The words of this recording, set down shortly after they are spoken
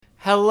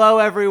Hello,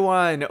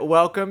 everyone.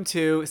 Welcome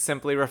to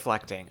Simply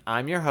Reflecting.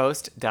 I'm your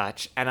host,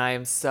 Dutch, and I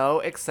am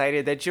so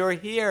excited that you're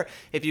here.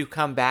 If you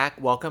come back,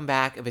 welcome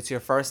back. If it's your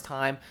first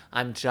time,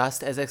 I'm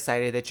just as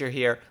excited that you're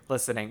here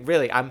listening.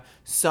 Really, I'm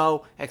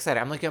so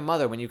excited. I'm like your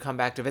mother when you come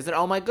back to visit.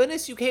 Oh my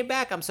goodness, you came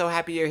back. I'm so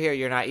happy you're here.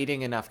 You're not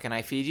eating enough. Can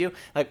I feed you?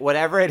 Like,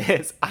 whatever it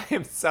is, I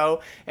am so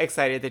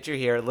excited that you're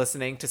here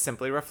listening to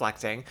Simply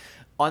Reflecting.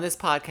 On this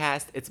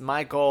podcast, it's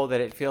my goal that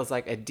it feels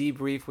like a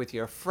debrief with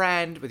your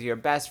friend, with your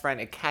best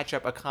friend, a catch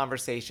up, a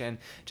conversation.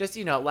 Just,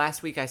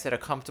 last week I said a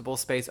comfortable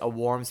space, a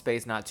warm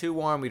space, not too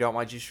warm. We don't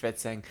want you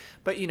schwitzing,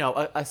 but,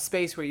 a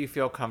space where you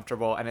feel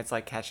comfortable and it's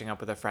like catching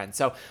up with a friend.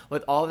 So,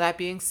 with all that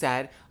being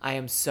said, I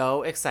am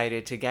so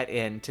excited to get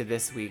into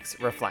this week's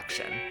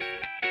reflection.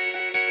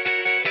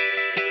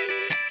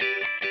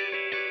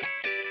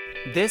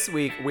 This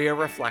week, we are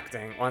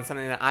reflecting on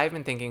something that I've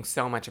been thinking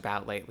so much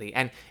about lately,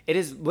 and it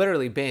has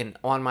literally been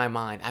on my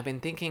mind. I've been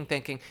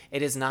thinking.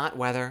 It is not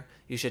whether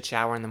you should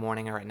shower in the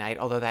morning or at night,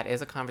 although that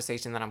is a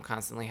conversation that I'm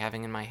constantly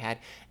having in my head.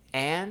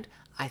 And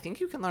I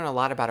think you can learn a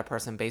lot about a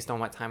person based on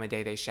what time of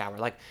day they shower.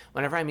 Like,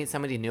 whenever I meet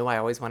somebody new, I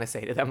always want to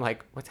say to them,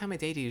 like, what time of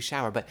day do you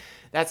shower? But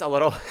that's a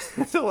little,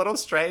 it's a little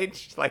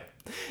strange. Like,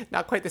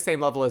 not quite the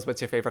same level as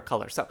what's your favorite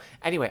color. So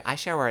anyway, I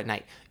shower at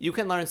night. You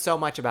can learn so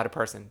much about a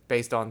person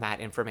based on that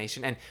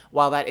information. And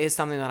while that is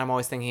something that I'm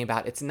always thinking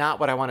about, it's not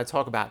what I want to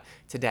talk about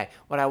today.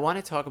 What I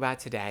want to talk about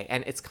today,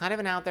 and it's kind of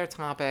an out there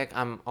topic.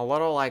 I'm a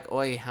little like,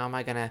 oi, how am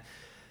I going to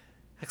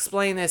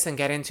explain this and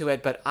get into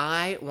it, but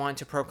I want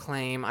to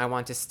proclaim, I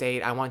want to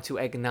state, I want to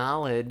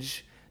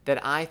acknowledge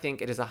that I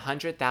think it is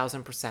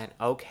 100,000%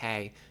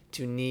 okay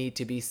to need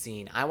to be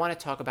seen. I want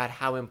to talk about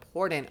how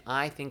important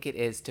I think it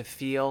is to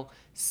feel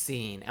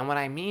seen. And what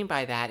I mean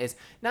by that is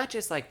not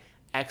just like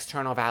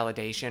external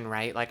validation,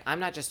 right? Like,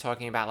 I'm not just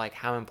talking about like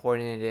how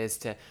important it is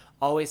to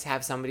always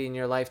have somebody in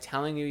your life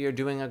telling you you're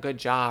doing a good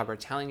job or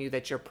telling you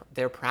that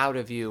they're proud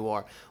of you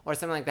or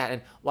something like that.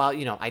 And while,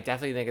 I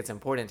definitely think it's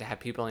important to have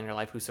people in your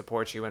life who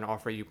support you and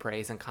offer you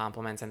praise and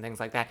compliments and things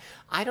like that,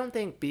 I don't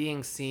think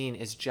being seen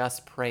is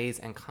just praise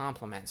and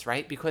compliments,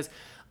 right? Because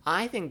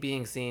I think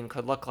being seen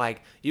could look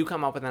like you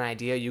come up with an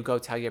idea, you go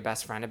tell your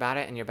best friend about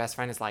it, and your best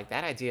friend is like,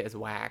 that idea is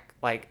whack.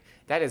 Like,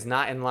 that is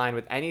not in line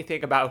with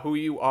anything about who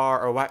you are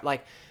or what,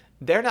 like,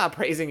 they're not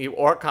praising you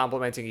or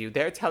complimenting you.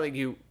 They're telling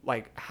you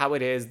like how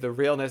it is, the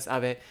realness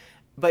of it.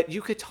 But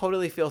you could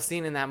totally feel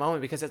seen in that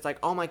moment because it's like,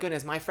 oh my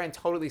goodness, my friend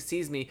totally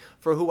sees me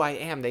for who I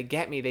am. They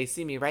get me, they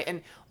see me, right?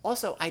 And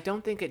also, I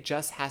don't think it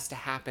just has to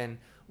happen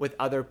with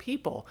other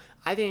people.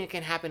 I think it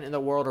can happen in the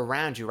world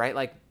around you, right?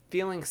 Like,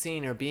 feeling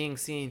seen or being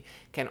seen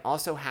can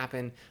also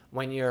happen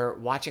when you're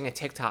watching a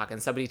TikTok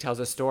and somebody tells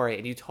a story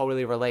and you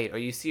totally relate, or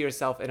you see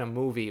yourself in a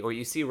movie, or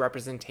you see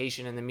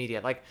representation in the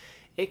media. Like,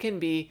 it can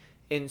be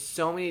in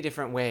so many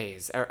different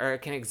ways, or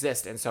it can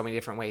exist in so many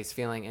different ways,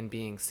 feeling and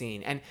being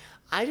seen. And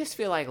I just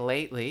feel like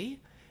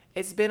lately,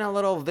 it's been a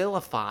little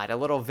vilified, a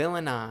little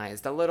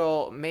villainized, a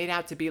little made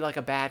out to be like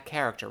a bad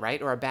character,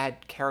 right? Or a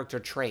bad character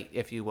trait,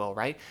 if you will,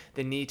 right?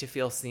 The need to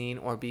feel seen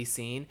or be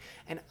seen.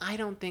 And I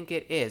don't think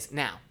it is.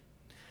 Now,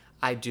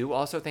 I do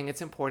also think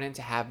it's important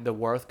to have the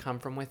worth come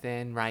from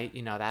within, right?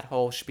 That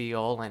whole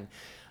spiel and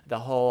the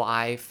whole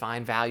I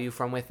find value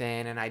from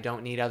within and I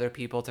don't need other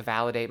people to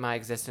validate my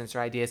existence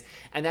or ideas.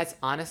 And that's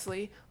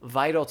honestly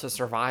vital to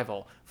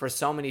survival for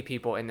so many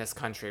people in this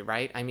country,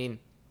 right? I mean,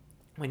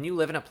 when you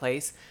live in a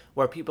place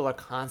where people are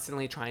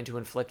constantly trying to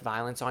inflict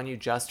violence on you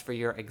just for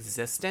your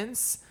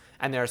existence,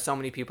 and there are so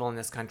many people in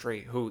this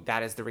country who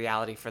that is the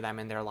reality for them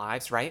in their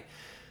lives, right?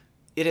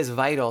 It is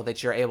vital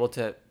that you're able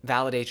to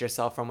validate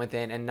yourself from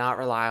within and not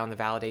rely on the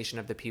validation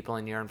of the people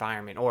in your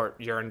environment or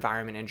your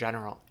environment in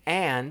general.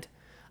 And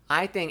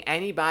I think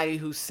anybody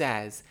who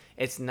says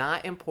it's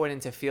not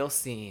important to feel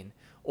seen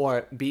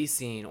or be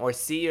seen or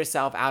see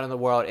yourself out in the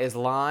world is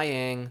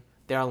lying.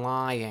 They're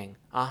lying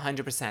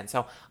 100%.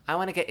 So I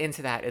want to get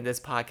into that in this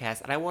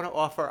podcast, and I want to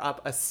offer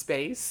up a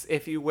space,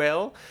 if you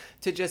will,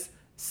 to just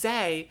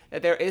say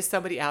that there is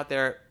somebody out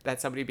there,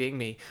 that somebody being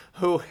me,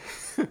 who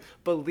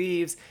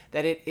believes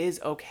that it is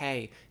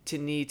okay to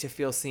need to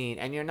feel seen,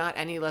 and you're not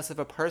any less of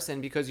a person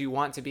because you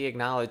want to be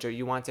acknowledged or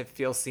you want to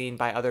feel seen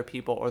by other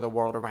people or the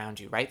world around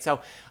you, right? So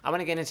I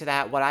want to get into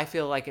that, what I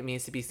feel like it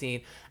means to be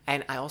seen,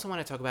 and I also want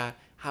to talk about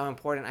how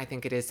important I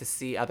think it is to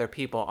see other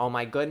people. Oh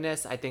my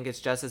goodness, I think it's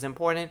just as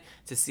important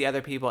to see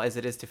other people as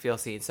it is to feel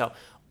seen. So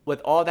with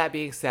all that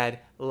being said,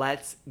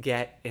 let's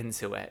get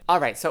into it. All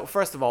right, so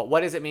first of all,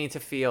 what does it mean to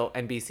feel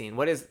and be seen?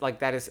 What is, like,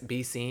 that is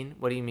be seen?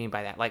 What do you mean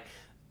by that? Like,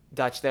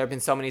 Dutch, there have been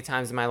so many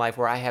times in my life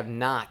where I have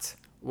not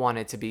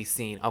wanted to be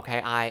seen,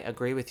 okay? I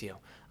agree with you.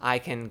 I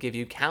can give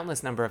you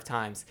countless number of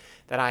times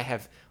that I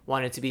have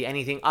wanted to be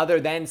anything other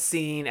than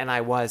seen, and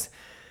I was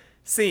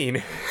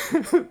seen.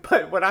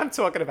 But what I'm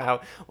talking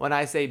about when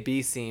I say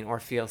be seen or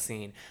feel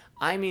seen,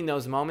 I mean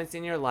those moments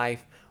in your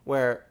life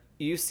where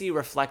you see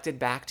reflected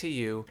back to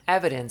you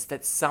evidence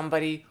that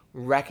somebody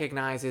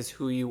recognizes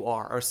who you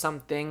are, or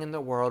something in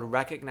the world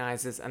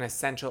recognizes an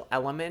essential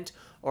element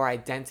or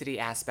identity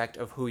aspect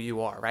of who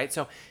you are, right?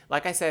 So,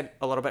 like I said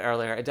a little bit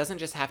earlier, it doesn't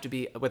just have to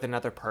be with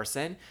another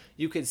person.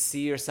 You could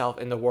see yourself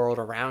in the world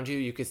around you.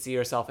 You could see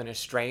yourself in a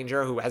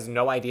stranger who has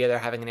no idea they're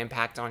having an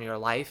impact on your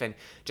life and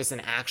just an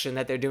action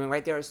that they're doing,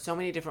 right? There are so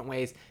many different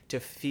ways to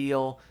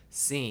feel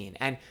seen.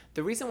 And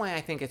the reason why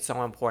I think it's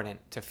so important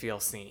to feel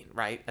seen,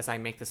 right, as I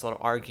make this little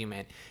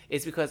argument,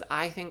 is because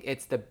I think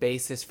it's the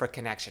basis for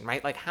connection,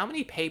 right? Like, how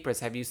many papers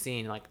have you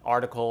seen, like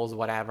articles,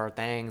 whatever,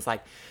 things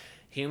like,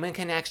 human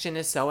connection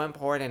is so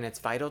important. It's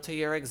vital to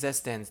your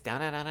existence. Da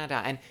da da da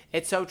da. And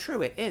it's so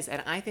true. It is.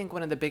 And I think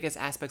one of the biggest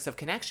aspects of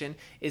connection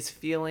is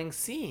feeling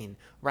seen,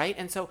 right?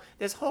 And so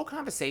this whole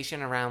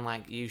conversation around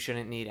like you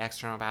shouldn't need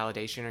external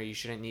validation, or you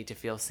shouldn't need to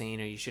feel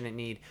seen, or you shouldn't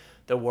need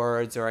the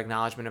words or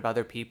acknowledgement of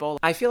other people,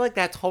 I feel like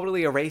that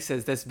totally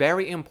erases this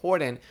very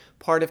important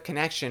part of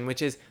connection,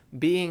 which is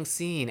being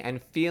seen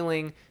and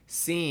feeling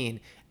seen.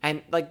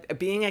 And like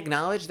being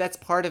acknowledged, that's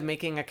part of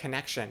making a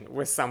connection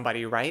with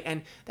somebody, right?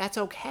 And that's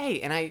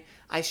okay. And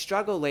I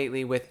struggle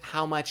lately with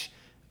how much,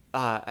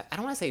 I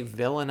don't want to say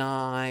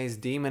villainize,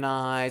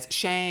 demonize,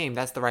 shame,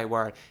 that's the right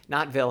word,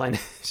 not villain,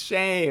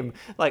 shame,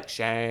 like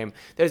shame.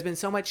 There's been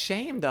so much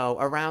shame though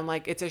around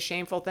like it's a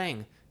shameful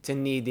thing to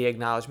need the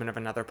acknowledgement of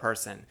another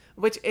person,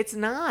 which it's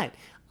not.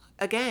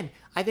 Again,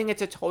 I think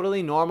it's a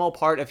totally normal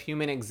part of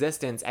human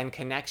existence and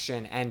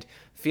connection and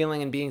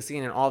feeling and being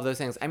seen and all of those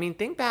things. I mean,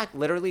 think back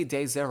literally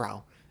day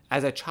zero.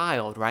 As a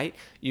child, right?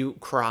 You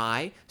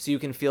cry so you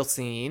can feel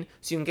seen,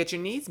 so you can get your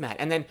needs met.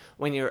 And then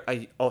when you're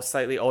a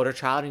slightly older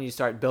child and you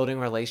start building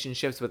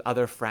relationships with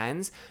other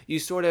friends, you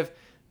sort of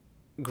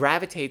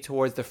gravitate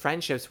towards the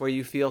friendships where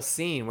you feel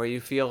seen, where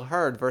you feel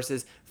heard,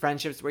 versus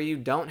friendships where you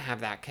don't have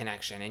that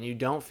connection and you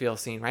don't feel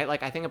seen, right?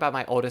 Like I think about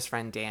my oldest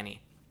friend,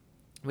 Danny.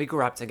 We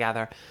grew up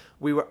together.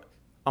 We were,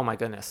 oh my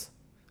goodness,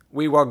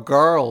 we were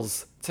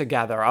girls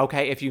together,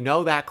 okay? If you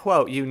know that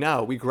quote, you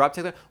know. We grew up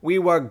together. We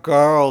were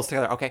girls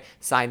together, okay?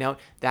 Side note,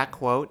 that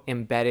quote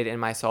embedded in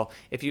my soul.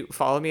 If you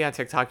follow me on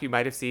TikTok, you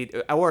might have seen,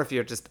 or if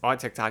you're just on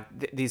TikTok,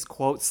 these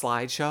quote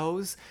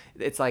slideshows.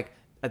 It's like,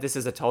 this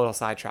is a total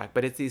sidetrack,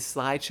 but it's these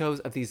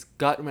slideshows of these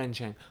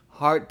gut-wrenching,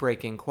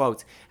 heartbreaking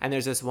quotes. And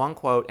there's this one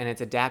quote, and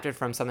it's adapted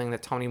from something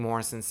that Toni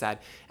Morrison said,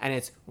 and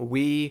it's,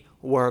 "We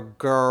were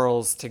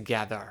girls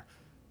together."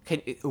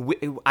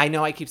 I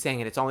know I keep saying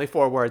it. It's only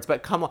 4 words,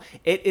 but come on.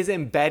 It is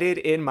embedded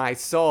in my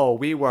soul.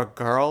 We were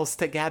girls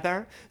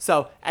together.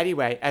 So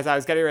anyway, as I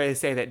was getting ready to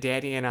say that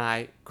Danny and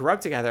I grew up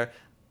together,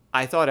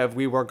 I thought of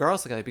we were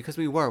girls together because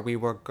we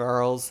were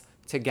girls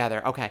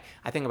together. Okay,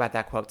 I think about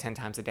that quote 10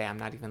 times a day. I'm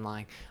not even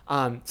lying.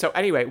 So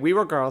anyway, we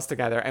were girls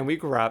together and we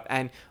grew up.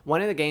 And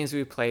one of the games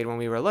we played when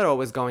we were little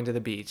was going to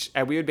the beach.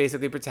 And we would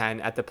basically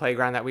pretend at the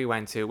playground that we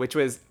went to, which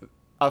was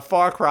a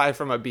far cry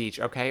from a beach,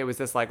 okay? It was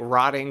this like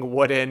rotting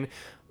wooden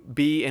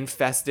bee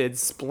infested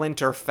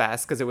splinter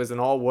fest because it was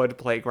an all wood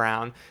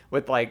playground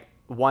with like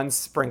one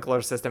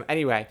sprinkler system.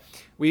 Anyway,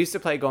 we used to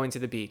play going to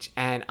the beach,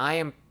 and I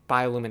am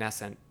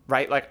bioluminescent,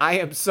 right? Like I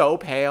am so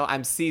pale,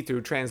 I'm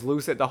see-through,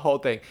 translucent, the whole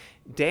thing.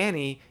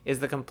 Danny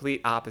is the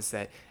complete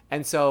opposite.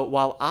 And so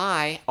while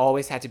I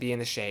always had to be in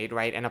the shade,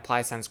 right, and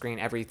apply sunscreen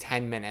every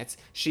 10 minutes,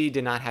 she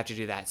did not have to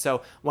do that.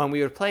 So when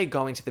we would play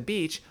going to the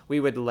beach, we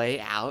would lay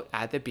out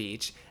at the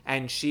beach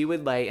and she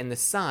would lay in the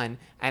sun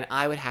and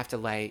I would have to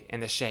lay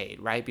in the shade,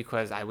 right?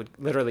 Because I would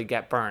literally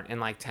get burnt in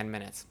like 10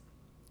 minutes.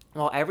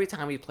 Well, every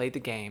time we played the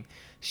game,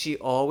 she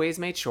always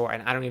made sure,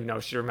 and I don't even know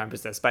if she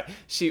remembers this, but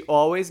she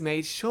always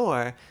made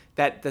sure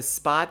that the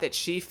spot that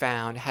she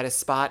found had a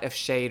spot of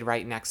shade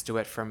right next to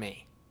it for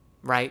me,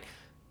 right?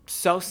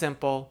 So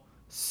simple,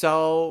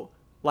 so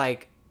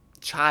like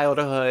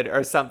childhood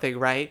or something,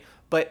 right?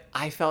 But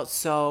I felt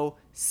so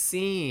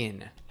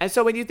seen. And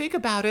so when you think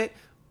about it,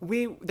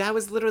 that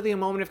was literally a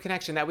moment of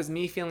connection. That was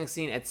me feeling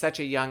seen at such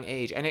a young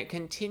age, and it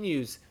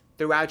continues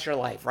throughout your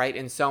life, right?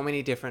 In so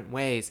many different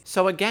ways.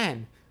 So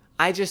again,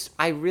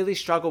 I really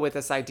struggle with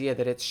this idea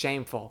that it's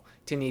shameful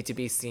to need to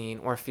be seen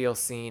or feel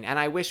seen. And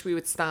I wish we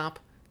would stop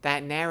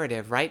that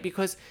narrative, right?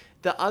 Because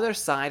the other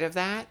side of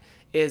that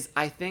is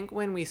I think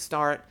when we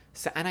start,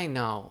 and I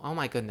know, oh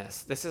my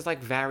goodness, this is like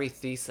very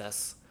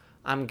thesis.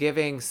 I'm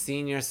giving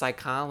senior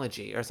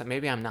psychology or something.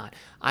 Maybe I'm not.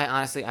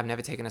 I've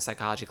never taken a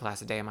psychology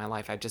class a day in my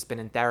life. I've just been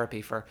in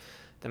therapy for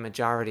the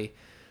majority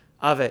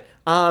of it.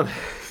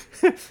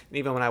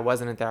 Even when I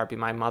wasn't in therapy,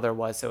 my mother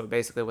was, so it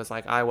basically was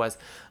like I was.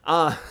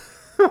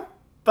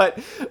 But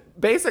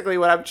basically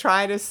what I'm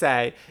trying to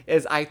say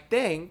is I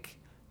think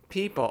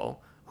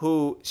people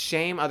who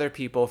shame other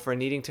people for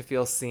needing to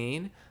feel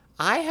seen,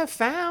 I have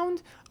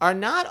found are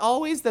not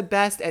always the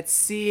best at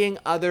seeing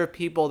other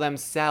people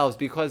themselves,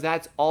 because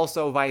that's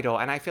also vital.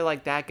 And I feel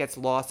like that gets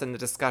lost in the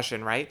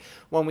discussion, right?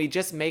 When we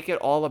just make it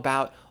all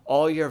about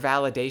all your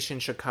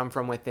validation should come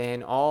from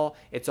within,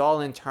 it's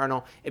all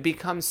internal, it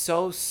becomes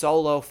so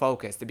solo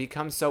focused. It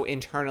becomes so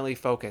internally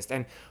focused.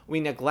 And we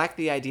neglect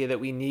the idea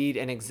that we need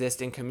and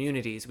exist in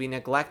communities. We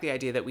neglect the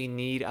idea that we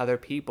need other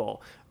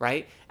people,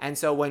 right? And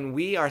so when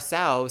we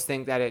ourselves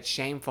think that it's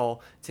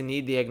shameful to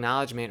need the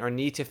acknowledgement or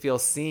need to feel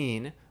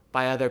seen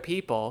by other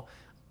people,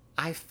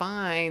 I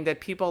find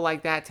that people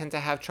like that tend to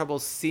have trouble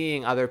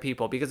seeing other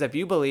people, because if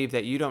you believe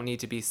that you don't need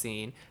to be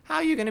seen, how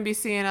are you going to be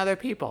seeing other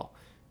people?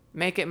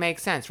 Make it make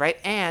sense, right?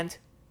 And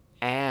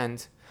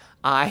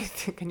I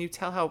think, can you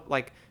tell how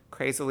like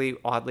crazily,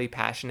 oddly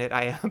passionate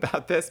I am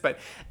about this? But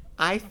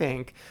I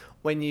think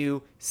when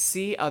you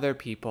see other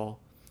people,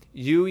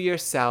 you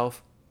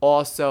yourself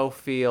also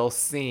feel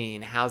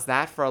seen. How's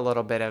that for a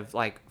little bit of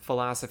like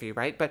philosophy,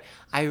 right? But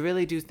I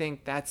really do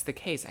think that's the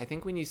case. I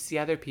think when you see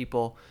other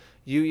people,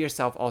 you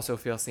yourself also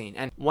feel seen.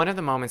 And one of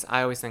the moments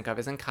I always think of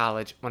is in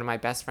college. One of my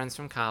best friends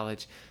from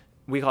college,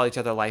 we call each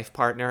other life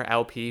partner,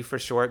 LP for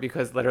short,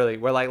 because literally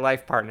we're like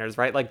life partners,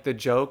 right? Like the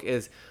joke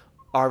is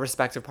our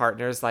respective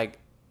partners, like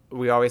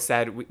we always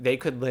said they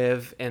could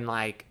live in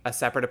like a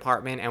separate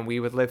apartment and we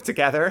would live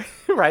together,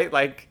 right?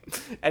 Like,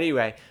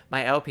 anyway,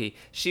 my LP,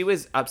 she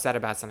was upset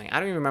about something. I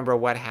don't even remember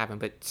what happened,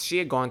 but she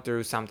had gone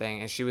through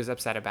something and she was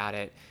upset about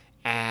it.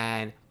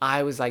 And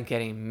I was like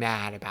getting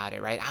mad about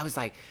it, right? I was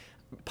like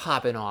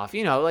popping off,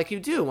 like you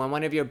do when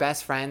one of your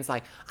best friends,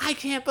 like, I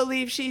can't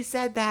believe she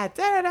said that.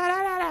 Da, da, da,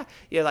 da, da.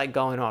 You're like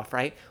going off,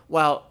 right?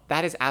 Well,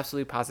 that is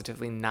absolutely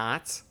positively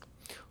not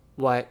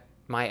what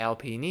my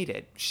LP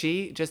needed.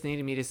 She just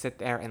needed me to sit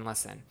there and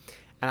listen.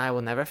 And I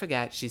will never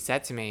forget, she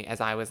said to me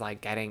as I was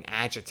like getting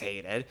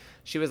agitated,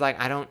 she was like,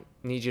 I don't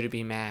need you to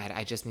be mad.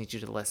 I just need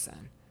you to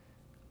listen.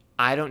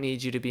 I don't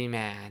need you to be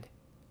mad.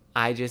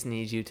 I just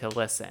need you to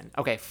listen.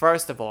 Okay,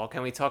 first of all,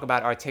 can we talk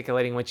about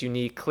articulating what you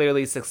need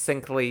clearly,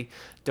 succinctly,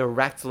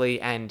 directly,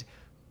 and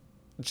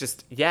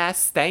just,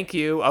 yes, thank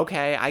you.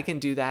 Okay, I can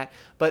do that.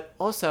 But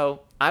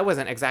also, I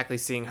wasn't exactly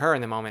seeing her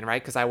in the moment,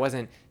 right? Because I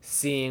wasn't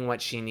seeing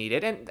what she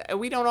needed. And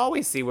we don't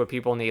always see what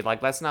people need.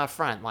 Like, let's not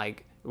front.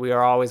 Like, we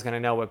are always going to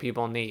know what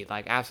people need.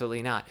 Like,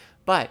 absolutely not.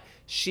 But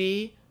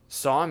she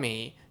saw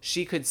me.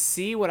 She could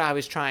see what I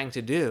was trying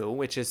to do,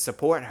 which is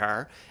support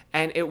her.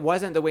 And it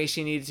wasn't the way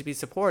she needed to be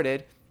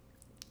supported.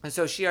 And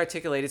so she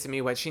articulated to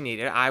me what she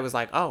needed. I was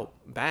like, oh,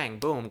 bang,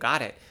 boom,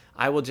 got it.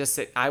 I will just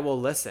sit, I will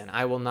listen.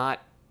 I will not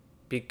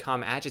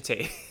become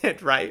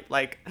agitated, right?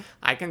 Like,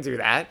 I can do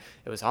that.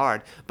 It was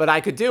hard, but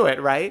I could do it,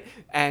 right?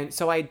 And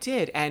so I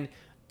did. And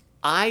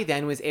I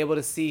then was able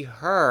to see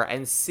her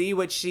and see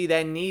what she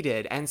then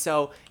needed. And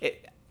so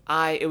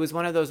it was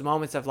one of those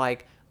moments of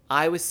like,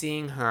 I was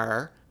seeing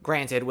her,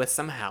 granted with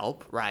some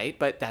help, right?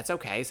 But that's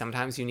okay.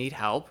 Sometimes you need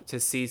help to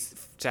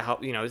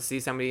help, see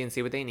somebody and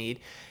see what they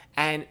need.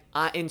 And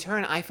in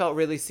turn, I felt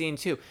really seen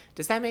too.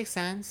 Does that make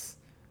sense?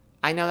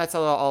 I know that's a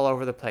little all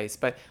over the place,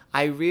 but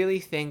I really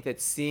think that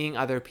seeing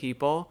other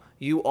people,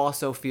 you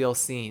also feel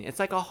seen. It's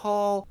like a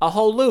whole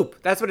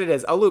loop. That's what it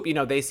is. A loop.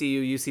 They see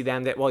you, you see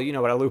them. That, well, you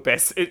know what a loop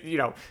is. It,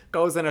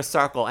 goes in a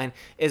circle and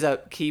is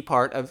a key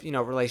part of,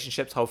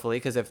 relationships, hopefully,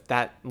 because if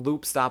that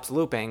loop stops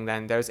looping,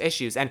 then there's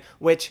issues. And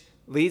which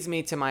leads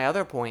me to my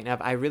other point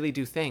of, I really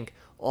do think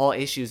all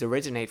issues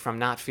originate from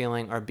not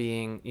feeling or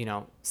being,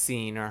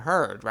 seen or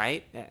heard,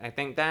 right? I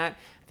think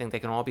they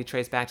can all be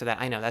traced back to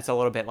that. I know that's a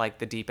little bit like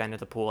the deep end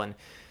of the pool, and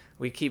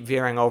we keep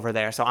veering over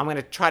there. So I'm going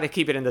to try to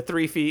keep it in the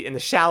 3 feet, in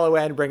the shallow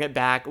end, bring it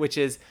back, which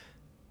is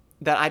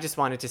that I just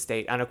wanted to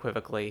state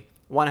unequivocally,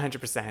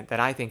 100%, that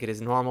I think it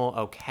is normal,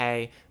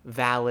 okay,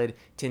 valid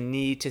to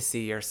need to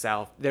see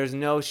yourself. There's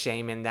no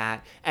shame in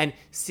that. And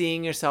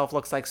seeing yourself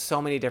looks like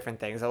so many different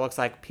things. It looks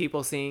like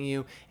people seeing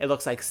you. It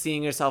looks like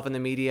seeing yourself in the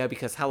media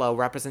because, hello,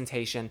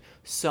 representation,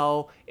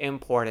 so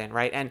important,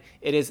 right? And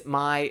it is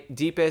my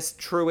deepest,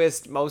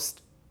 truest,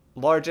 most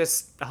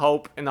largest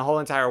hope in the whole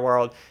entire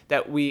world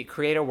that we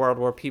create a world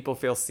where people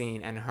feel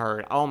seen and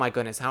heard. Oh my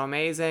goodness, how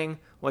amazing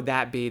would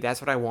that be?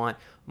 That's what I want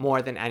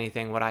more than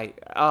anything.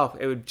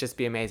 It would just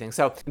be amazing.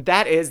 So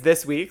that is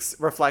this week's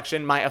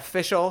reflection, my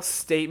official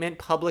statement,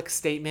 public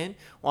statement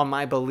on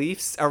my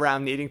beliefs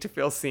around needing to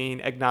feel seen,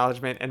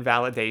 acknowledgement, and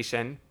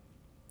validation.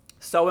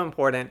 So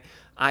important,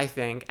 I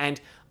think. And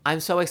I'm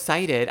so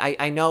excited.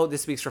 I know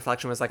this week's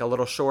reflection was like a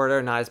little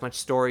shorter, not as much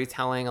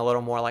storytelling, a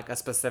little more like a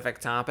specific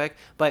topic,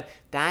 but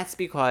that's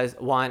because,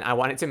 one, I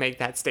wanted to make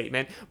that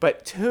statement,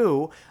 but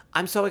two,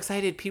 I'm so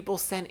excited. People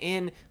sent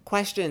in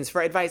questions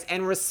for advice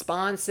and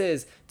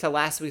responses to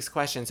last week's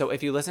question. So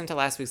if you listen to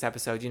last week's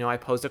episode, I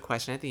posed a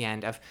question at the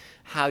end of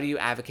how do you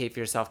advocate for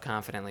yourself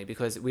confidently?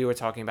 Because we were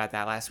talking about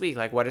that last week.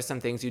 Like, what are some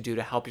things you do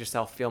to help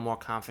yourself feel more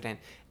confident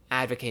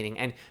advocating?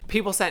 And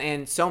people sent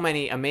in so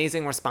many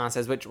amazing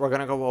responses, which we're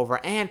going to go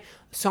over, and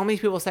so many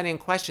people sent in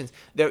questions.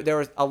 There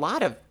was a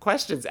lot of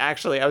questions,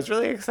 actually. I was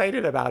really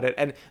excited about it,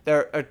 and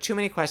there are too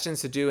many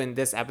questions to do in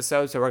this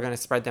episode, so we're going to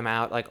spread them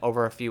out like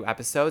over a few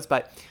episodes.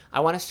 But I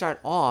want to start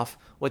off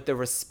with the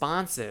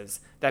responses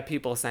that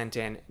people sent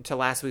in to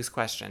last week's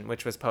question,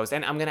 which was posed.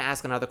 And I'm going to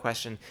ask another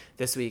question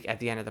this week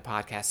at the end of the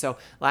podcast. So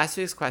last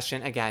week's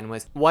question, again,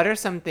 was what are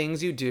some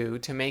things you do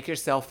to make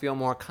yourself feel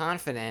more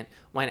confident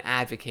when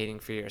advocating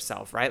for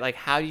yourself, right? Like,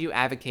 how do you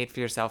advocate for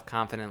yourself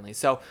confidently?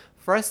 So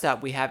first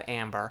up, we have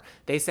Amber.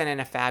 They sent in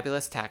a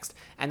fabulous text,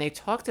 and they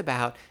talked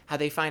about how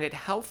they find it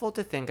helpful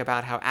to think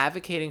about how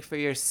advocating for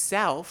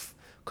yourself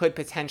could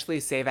potentially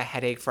save a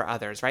headache for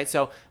others, right?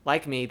 So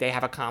like me, they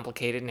have a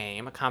complicated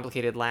name, a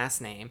complicated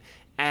last name,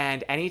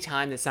 And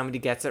anytime that somebody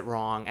gets it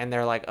wrong and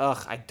they're like,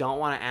 ugh, I don't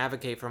want to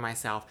advocate for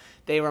myself,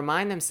 they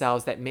remind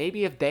themselves that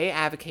maybe if they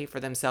advocate for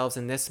themselves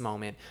in this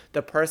moment,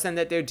 the person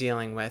that they're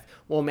dealing with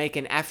will make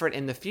an effort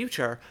in the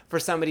future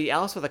for somebody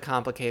else with a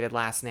complicated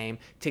last name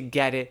to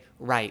get it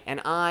right. And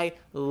I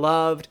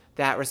loved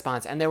that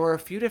response. And there were a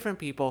few different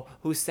people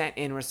who sent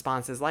in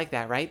responses like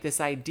that, right? This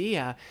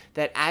idea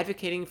that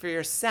advocating for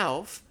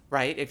yourself,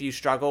 right, if you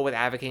struggle with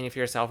advocating for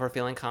yourself or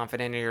feeling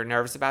confident or you're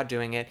nervous about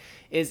doing it,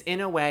 is in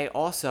a way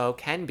also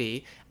can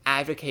be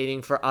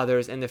advocating for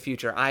others in the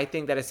future. I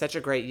think that is such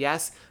a great,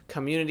 yes,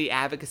 community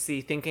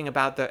advocacy, thinking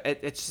about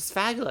it's just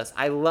fabulous.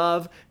 I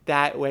love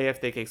that way of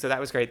thinking. So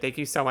that was great. Thank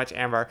you so much,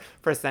 Amber,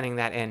 for sending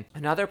that in.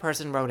 Another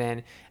person wrote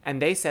in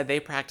and they said they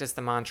practice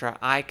the mantra,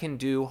 I can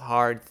do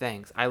hard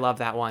things. I love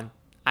that one.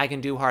 I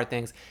can do hard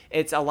things.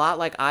 It's a lot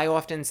like I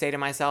often say to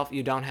myself,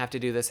 you don't have to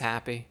do this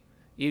happy.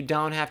 You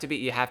don't have to be,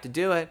 you have to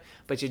do it,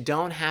 but you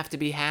don't have to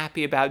be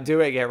happy about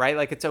doing it, right?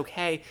 Like it's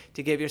okay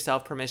to give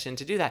yourself permission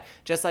to do that.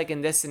 Just like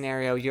in this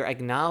scenario, you're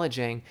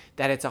acknowledging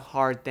that it's a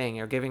hard thing.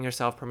 You're giving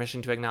yourself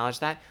permission to acknowledge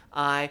that.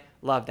 I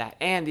love that.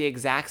 And the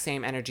exact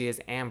same energy as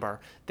Amber.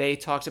 They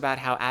talked about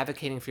how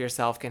advocating for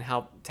yourself can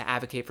help to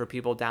advocate for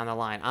people down the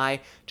line.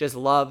 I just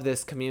love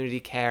this community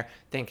care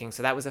thinking.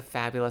 So that was a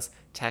fabulous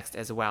text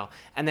as well.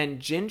 And then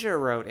Ginger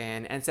wrote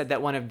in and said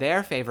that one of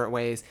their favorite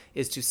ways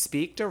is to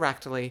speak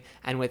directly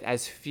and with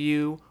as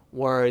few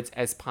words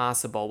as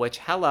possible, which,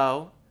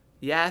 hello,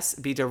 yes,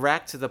 be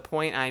direct to the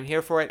point. I'm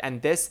here for it.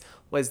 And this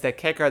was the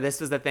kicker.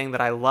 This was the thing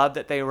that I love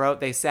that they wrote.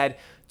 They said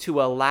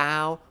to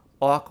allow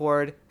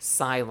awkward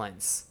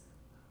silence.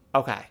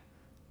 Okay.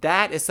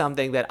 That is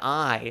something that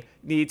I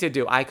need to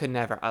do. I could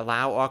never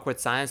allow awkward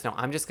silence. No,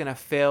 I'm just going to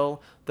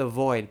fill the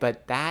void.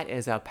 But that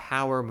is a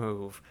power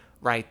move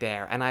right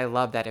there. And I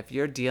love that. If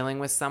you're dealing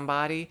with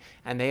somebody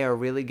and they are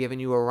really giving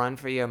you a run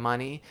for your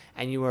money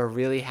and you are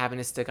really having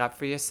to stick up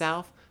for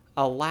yourself,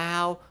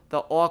 allow the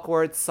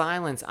awkward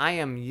silence. I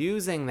am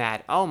using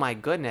that. Oh my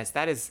goodness.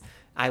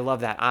 I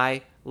love that.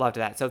 I loved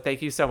that. So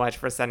thank you so much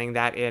for sending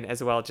that in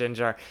as well,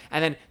 Ginger.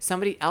 And then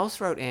somebody else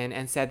wrote in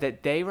and said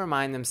that they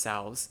remind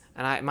themselves,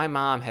 and my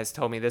mom has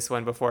told me this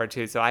one before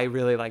too, so I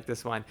really like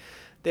this one.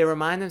 They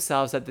remind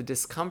themselves that the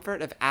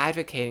discomfort of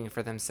advocating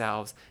for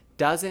themselves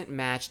doesn't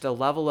match the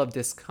level of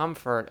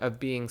discomfort of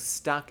being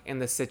stuck in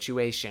the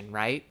situation,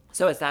 right?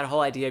 So it's that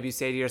whole idea of you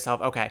say to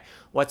yourself, okay,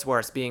 what's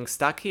worse, being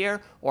stuck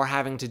here or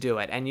having to do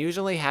it? And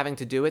usually having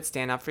to do it,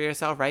 stand up for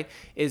yourself, right,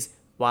 is,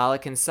 while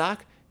it can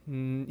suck,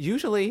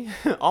 usually,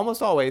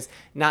 almost always,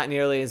 not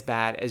nearly as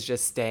bad as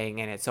just staying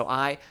in it. So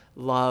I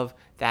love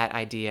that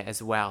idea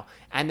as well.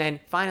 And then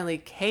finally,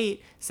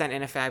 Kate sent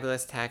in a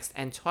fabulous text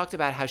and talked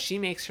about how she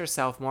makes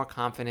herself more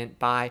confident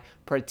by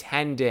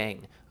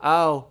pretending.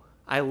 Oh,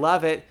 I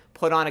love it.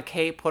 Put on a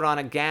cape, put on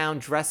a gown,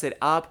 dress it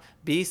up,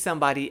 be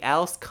somebody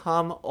else.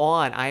 Come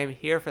on, I am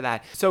here for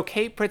that. So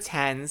Kate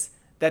pretends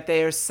that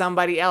there's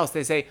somebody else.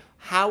 They say,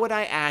 how would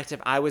I act if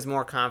I was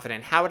more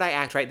confident? How would I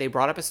act, right? They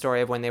brought up a story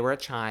of when they were a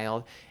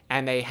child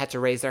and they had to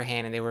raise their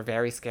hand and they were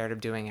very scared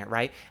of doing it,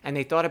 right? And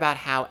they thought about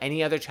how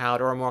any other child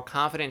or a more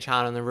confident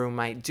child in the room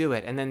might do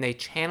it. And then they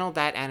channeled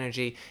that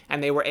energy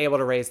and they were able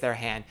to raise their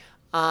hand.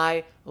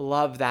 I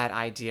love that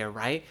idea,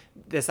 right?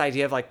 This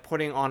idea of like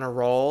putting on a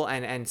role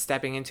and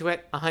stepping into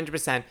it,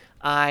 100%.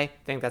 I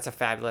think that's a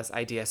fabulous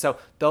idea. So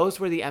those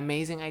were the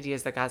amazing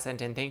ideas that got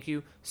sent in. Thank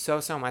you so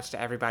much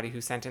to everybody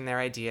who sent in their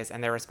ideas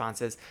and their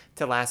responses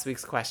to last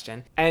week's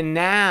question. And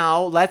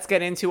now let's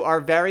get into our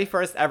very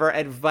first ever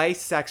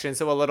advice section.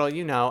 So a little,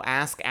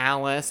 Ask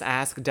Alice,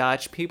 Ask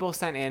Dutch. People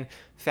sent in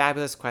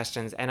fabulous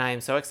questions, and I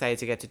am so excited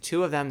to get to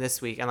 2 of them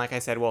this week. And like I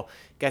said, we'll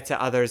get to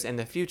others in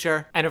the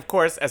future. And of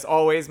course, as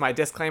always, my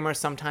disclaimer,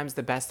 sometimes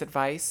the best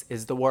advice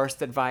is the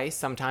worst advice.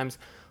 Sometimes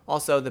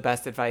also the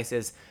best advice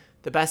is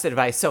the best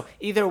advice. So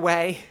either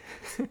way,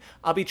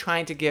 I'll be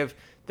trying to give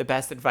the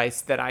best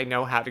advice that I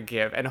know how to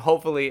give, and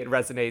hopefully it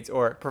resonates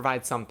or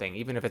provides something,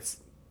 even if it's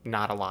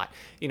not a lot.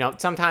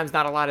 Sometimes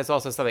not a lot is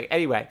also something.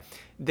 Anyway,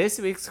 this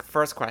week's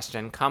first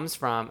question comes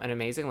from an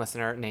amazing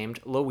listener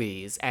named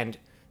Louise, and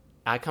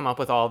I come up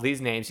with all of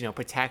these names,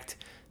 protect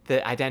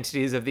the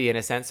identities of the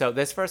innocent. So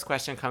this first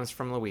question comes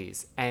from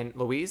Louise, and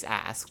Louise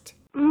asked,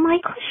 my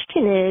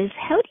question is,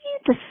 how do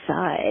you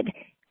decide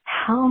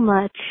how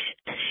much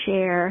to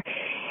share?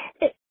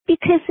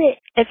 Because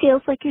it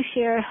feels like you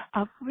share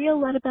a real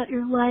lot about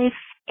your life,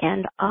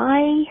 and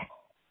I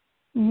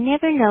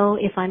never know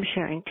if I'm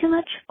sharing too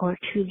much or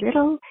too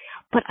little,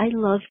 but I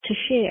love to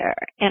share,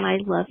 and I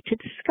love to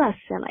discuss,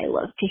 and I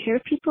love to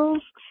hear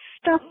people's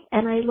stuff,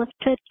 and I love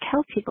to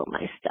tell people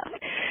my stuff.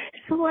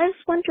 So I was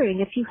wondering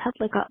if you have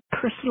like a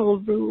personal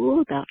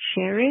rule about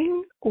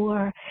sharing,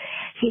 or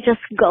you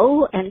just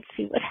go and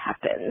see what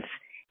happens.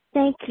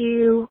 Thank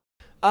you.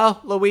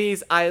 Oh,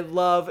 Louise, I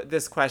love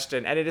this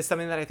question, and it is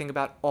something that I think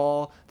about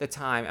all the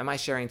time. Am I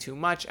sharing too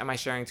much? Am I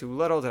sharing too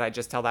little? Did I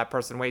just tell that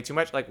person way too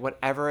much? Like,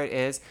 whatever it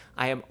is,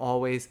 I am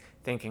always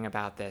thinking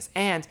about this.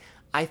 And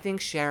I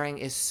think sharing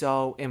is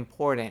so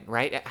important,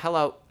 right?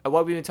 Hello,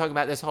 what we've been talking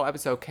about this whole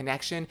episode,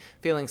 connection,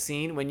 feeling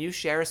seen. When you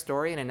share a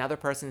story and another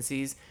person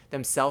sees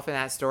themselves in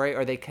that story,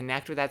 or they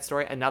connect with that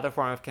story, another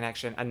form of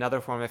connection,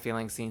 another form of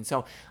feeling seen.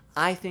 So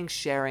I think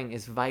sharing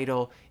is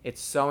vital.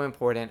 It's so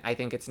important. I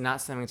think it's not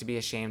something to be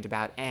ashamed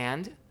about.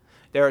 And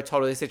there are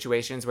totally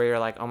situations where you're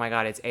like, oh my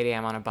God, it's 8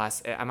 a.m. on a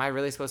bus. Am I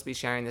really supposed to be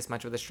sharing this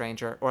much with a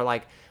stranger?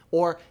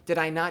 Or did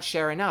I not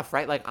share enough,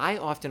 right? Like, I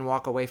often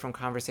walk away from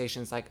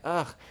conversations like,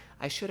 ugh,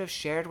 I should have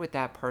shared with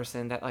that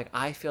person that, like,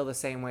 I feel the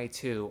same way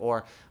too.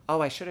 Or,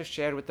 oh, I should have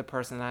shared with the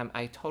person that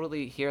I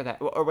totally hear that,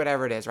 or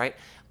whatever it is, right?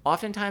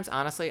 Oftentimes,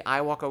 honestly,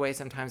 I walk away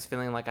sometimes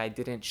feeling like I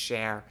didn't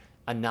share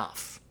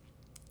enough,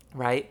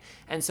 right?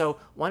 And so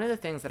one of the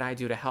things that I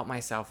do to help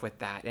myself with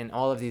that in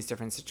all of these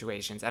different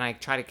situations, and I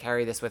try to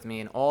carry this with me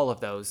in all of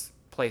those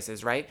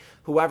places, right?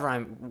 Whoever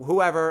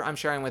I'm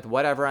sharing with,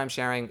 whatever I'm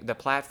sharing, the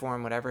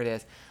platform, whatever it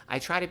is, I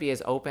try to be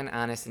as open,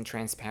 honest, and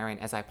transparent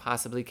as I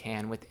possibly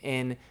can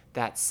within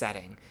that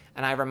setting.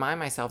 And I remind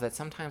myself that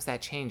sometimes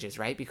that changes,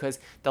 right? Because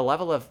the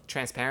level of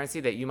transparency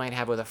that you might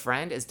have with a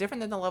friend is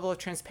different than the level of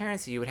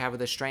transparency you would have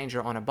with a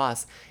stranger on a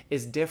bus,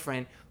 is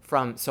different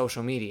from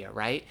social media,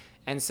 right?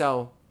 And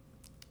so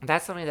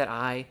that's something that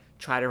I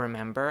try to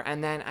remember.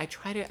 And then I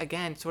try to,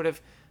 again, sort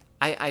of,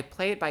 I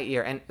play it by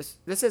ear. And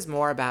this is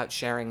more about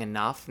sharing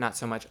enough, not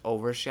so much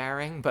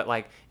oversharing, but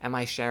like, am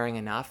I sharing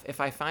enough? If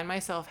I find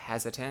myself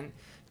hesitant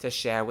to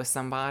share with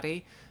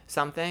somebody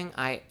something,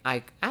 I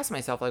ask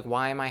myself, like,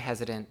 why am I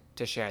hesitant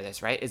to share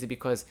this, right? Is it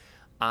because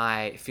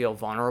I feel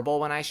vulnerable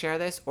when I share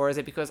this? Or is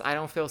it because I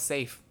don't feel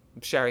safe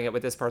sharing it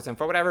with this person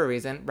for whatever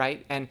reason,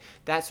 right? And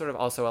that sort of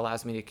also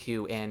allows me to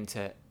cue in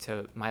to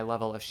my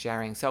level of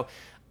sharing. So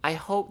I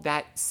hope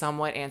that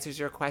somewhat answers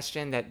your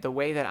question, that the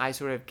way that I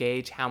sort of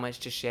gauge how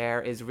much to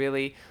share is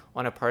really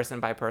on a person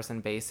by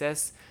person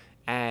basis.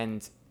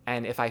 And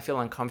if I feel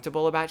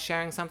uncomfortable about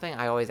sharing something,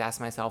 I always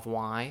ask myself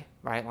why,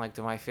 right? Like,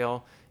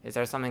 is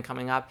there something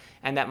coming up?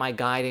 And that my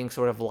guiding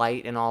sort of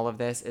light in all of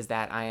this is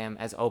that I am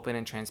as open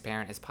and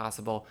transparent as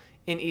possible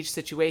in each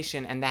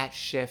situation, and that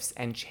shifts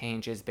and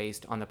changes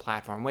based on the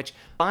platform, which,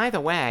 by the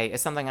way, is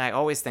something I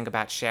always think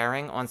about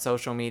sharing on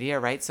social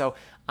media, right? So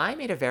I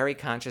made a very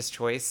conscious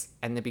choice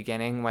in the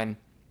beginning when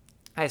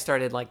I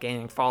started like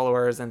gaining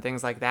followers and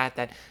things like that,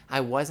 that I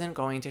wasn't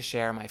going to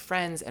share my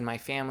friends and my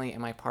family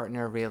and my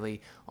partner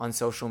really on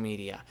social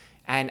media.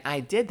 And I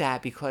did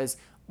that because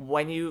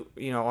when you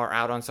are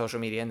out on social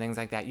media and things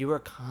like that, you are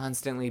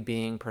constantly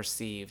being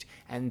perceived,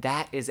 and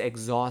that is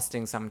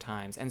exhausting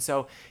sometimes. And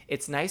so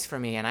it's nice for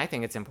me, and I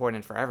think it's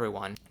important for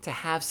everyone, to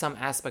have some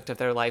aspect of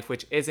their life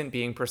which isn't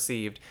being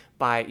perceived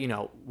by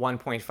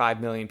 1.5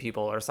 million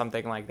people or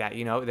something like that,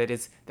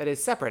 that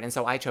is separate. And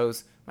so I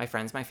chose my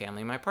friends, my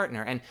family, my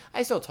partner, and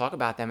I still talk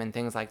about them and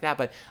things like that.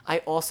 But I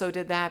also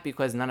did that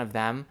because none of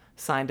them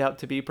signed up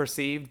to be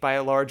perceived by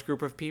a large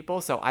group of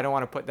people, so I don't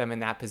want to put them in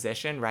that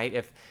position, right,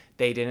 if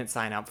they didn't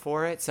sign up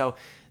for it. So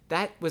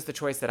that was the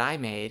choice that I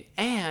made.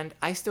 And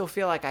I still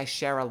feel like I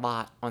share a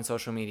lot on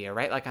social media,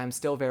 right? Like, I'm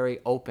still very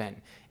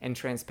open and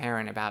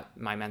transparent about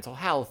my mental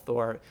health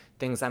or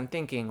things I'm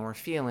thinking or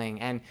feeling.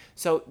 And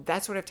so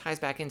that sort of ties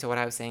back into what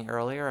I was saying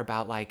earlier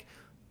about, like,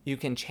 you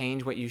can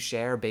change what you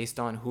share based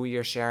on who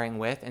you're sharing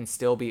with and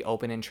still be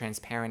open and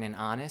transparent and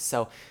honest.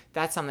 So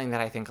that's something that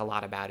I think a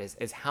lot about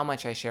is how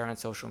much I share on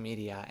social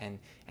media and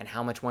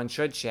how much one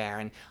should share.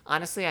 And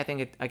honestly, I think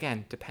it,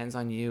 again, depends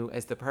on you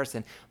as the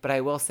person. But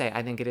I will say,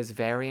 I think it is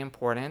very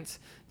important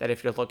that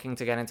if you're looking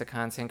to get into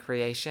content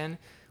creation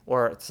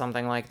or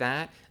something like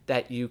that,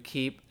 that you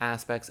keep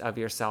aspects of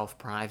yourself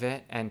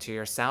private and to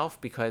yourself,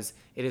 because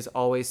it is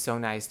always so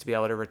nice to be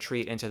able to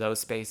retreat into those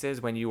spaces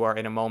when you are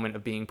in a moment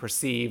of being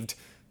perceived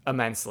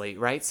immensely,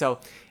 right? So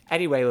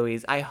anyway,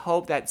 Louise, I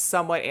hope that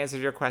somewhat answered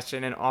your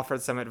question and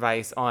offered some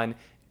advice on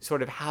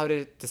sort of how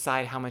to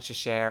decide how much to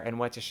share and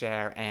what to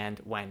share and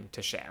when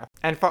to share.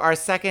 And for our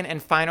second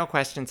and final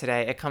question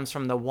today, it comes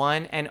from the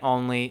one and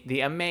only,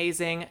 the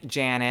amazing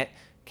Janet.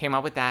 Came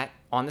up with that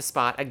on the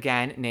spot.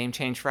 Again, name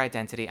change for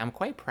identity. I'm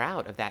quite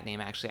proud of that name,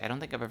 actually. I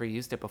don't think I've ever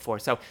used it before.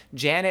 So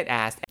Janet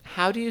asked,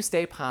 how do you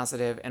stay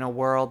positive in a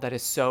world that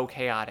is so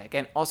chaotic?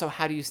 And also,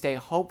 how do you stay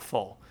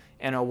hopeful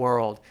in a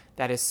world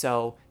that is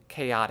so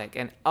chaotic?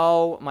 And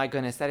oh my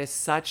goodness, that is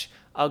such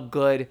a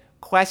good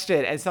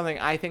question and something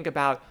I think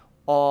about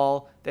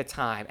all the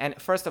time.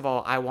 And first of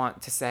all, I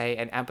want to say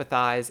and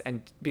empathize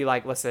and be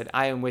like, listen,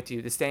 I am with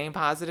you. The staying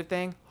positive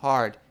thing,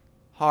 hard.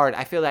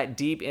 I feel that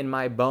deep in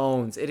my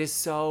bones. It is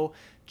so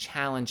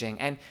challenging.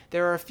 And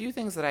there are a few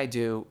things that I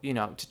do,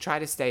 to try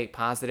to stay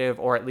positive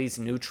or at least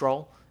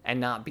neutral and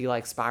not be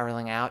like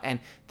spiraling out,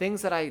 and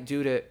things that I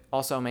do to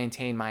also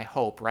maintain my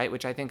hope, right?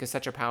 Which I think is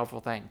such a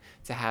powerful thing,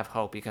 to have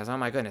hope, because oh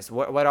my goodness,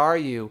 what are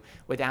you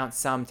without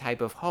some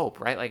type of hope,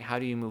 right? Like, how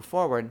do you move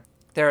forward?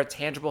 There are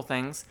tangible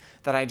things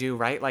that I do,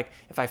 right? Like,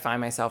 if I find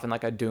myself in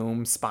like a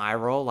doom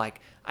spiral, like,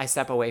 I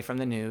step away from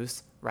the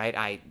news,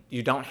 right?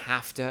 You don't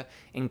have to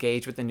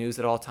engage with the news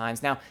at all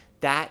times. Now,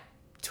 that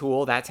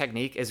tool, that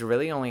technique is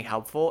really only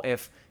helpful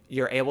if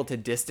you're able to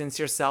distance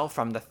yourself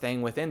from the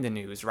thing within the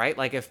news, right?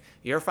 Like if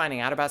you're finding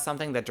out about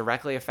something that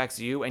directly affects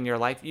you and your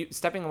life,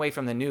 stepping away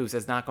from the news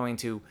is not going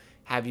to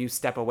have you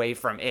step away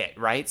from it,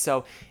 right?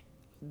 So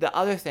the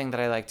other thing that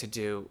I like to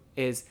do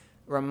is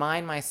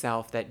remind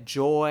myself that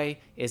joy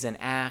is an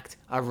act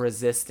of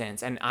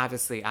resistance. And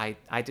obviously, I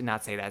did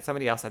not say that.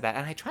 Somebody else said that.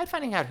 And I tried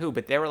finding out who,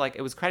 but they were like,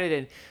 it was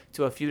credited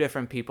to a few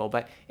different people.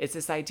 But it's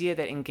this idea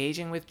that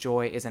engaging with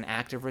joy is an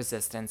act of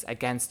resistance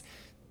against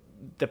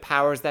the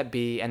powers that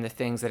be and the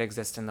things that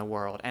exist in the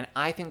world. And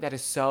I think that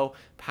is so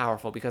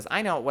powerful because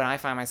I know when I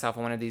find myself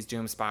in one of these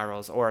doom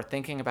spirals or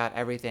thinking about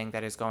everything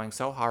that is going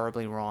so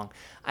horribly wrong,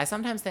 I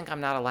sometimes think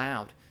I'm not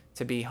allowed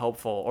to be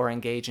hopeful or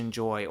engage in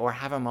joy or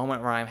have a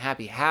moment where I'm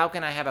happy. How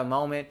can I have a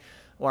moment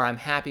where I'm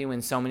happy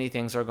when so many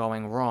things are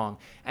going wrong?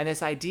 And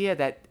this idea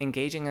that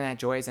engaging in that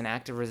joy is an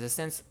act of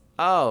resistance,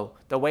 the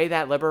way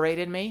that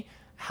liberated me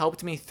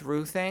helped me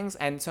through things.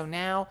 And so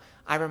now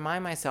I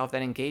remind myself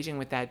that engaging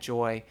with that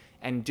joy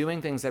and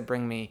doing things that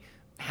bring me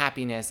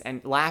happiness and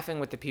laughing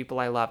with the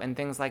people I love and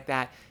things like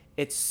that,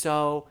 it's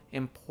so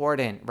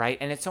important, right?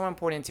 And it's so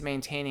important to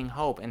maintaining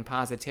hope and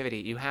positivity.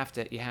 You have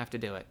to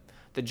do it.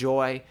 The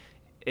joy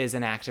is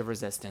an act of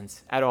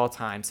resistance at all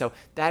times. So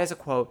that is a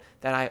quote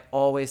that I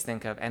always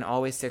think of and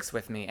always sticks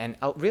with me and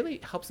really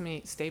helps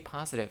me stay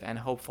positive and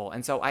hopeful.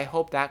 And so I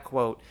hope that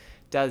quote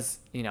does,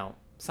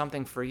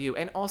 something for you.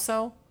 And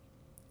also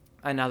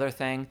another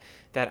thing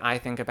that I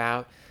think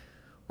about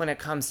when it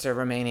comes to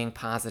remaining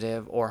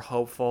positive or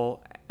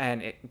hopeful,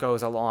 and it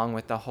goes along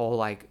with the whole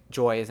like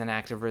joy is an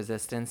act of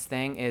resistance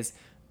thing, is,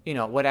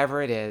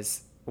 whatever it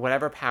is,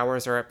 whatever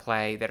powers are at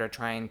play that are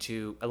trying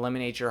to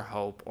eliminate your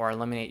hope or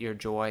eliminate your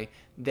joy,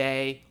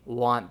 they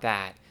want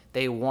that.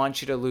 They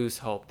want you to lose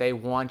hope. They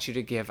want you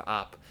to give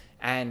up.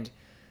 And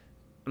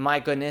my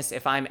goodness,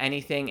 if I'm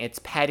anything, it's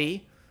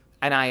petty,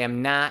 and I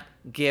am not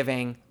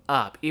giving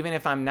up. Even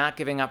if I'm not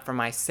giving up for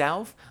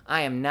myself,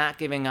 I am not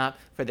giving up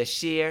for the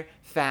sheer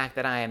fact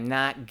that I am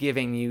not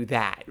giving you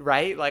that,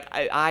 right? Like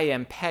I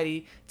am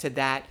petty to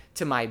that,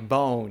 to my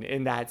bone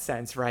in that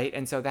sense, right?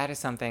 And so that is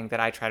something that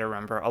I try to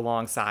remember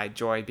alongside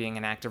joy being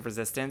an act of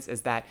resistance,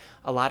 is that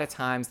a lot of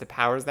times the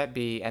powers that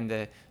be and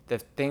the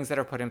things that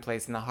are put in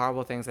place and the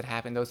horrible things that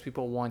happen, those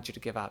people want you to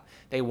give up.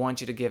 They want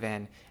you to give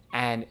in.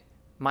 And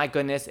my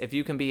goodness, if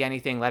you can be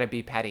anything, let it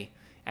be petty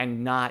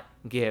and not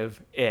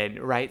give in,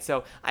 right?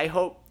 So I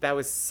hope that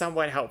was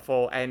somewhat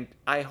helpful, and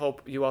I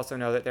hope you also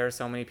know that there are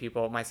so many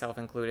people, myself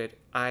included,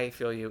 I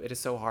feel you, it is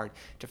so hard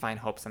to find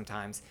hope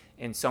sometimes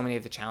in so many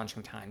of the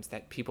challenging times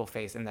that people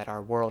face and that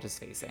our world is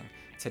facing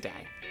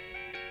today.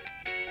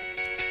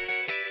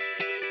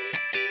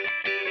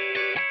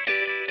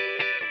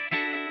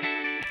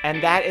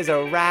 And that is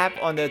a wrap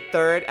on the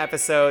third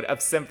episode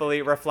of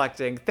Simply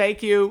Reflecting.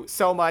 Thank you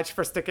so much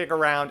for sticking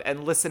around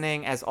and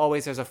listening. As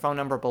always, there's a phone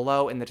number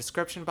below in the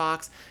description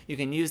box. You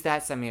can use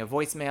that, send me a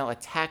voicemail, a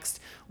text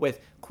with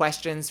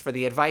questions for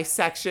the advice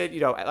section.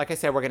 Like I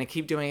said, we're going to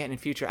keep doing it in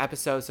future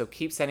episodes, so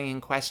keep sending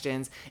in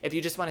questions. If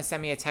you just want to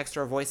send me a text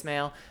or a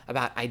voicemail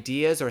about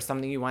ideas or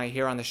something you want to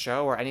hear on the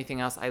show or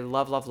anything else, I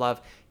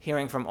love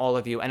hearing from all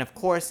of you. And of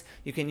course,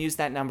 you can use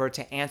that number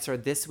to answer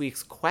this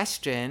week's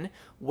question,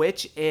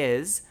 which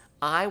is,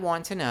 I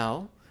want to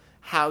know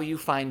how you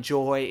find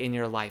joy in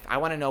your life. I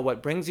want to know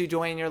what brings you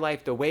joy in your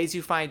life, the ways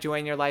you find joy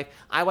in your life.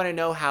 I want to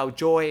know how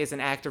joy is an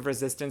act of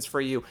resistance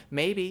for you.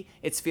 Maybe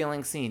it's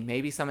feeling seen.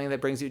 Maybe something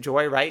that brings you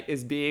joy, right,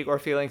 is being or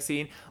feeling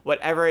seen.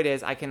 Whatever it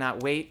is, I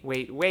cannot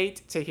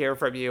wait to hear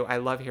from you. I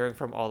love hearing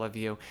from all of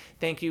you.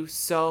 Thank you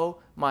so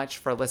much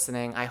for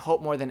listening. I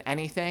hope more than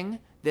anything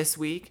this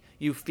week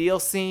you feel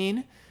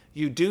seen.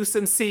 You do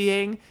some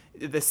seeing.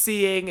 The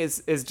seeing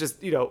is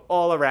just,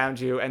 all around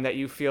you, and that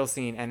you feel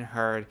seen and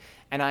heard.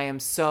 And I am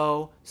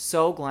so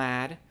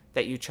glad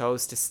that you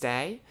chose to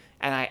stay.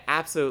 And I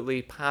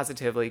absolutely,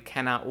 positively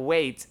cannot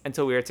wait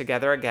until we are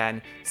together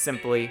again,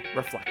 simply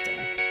reflecting.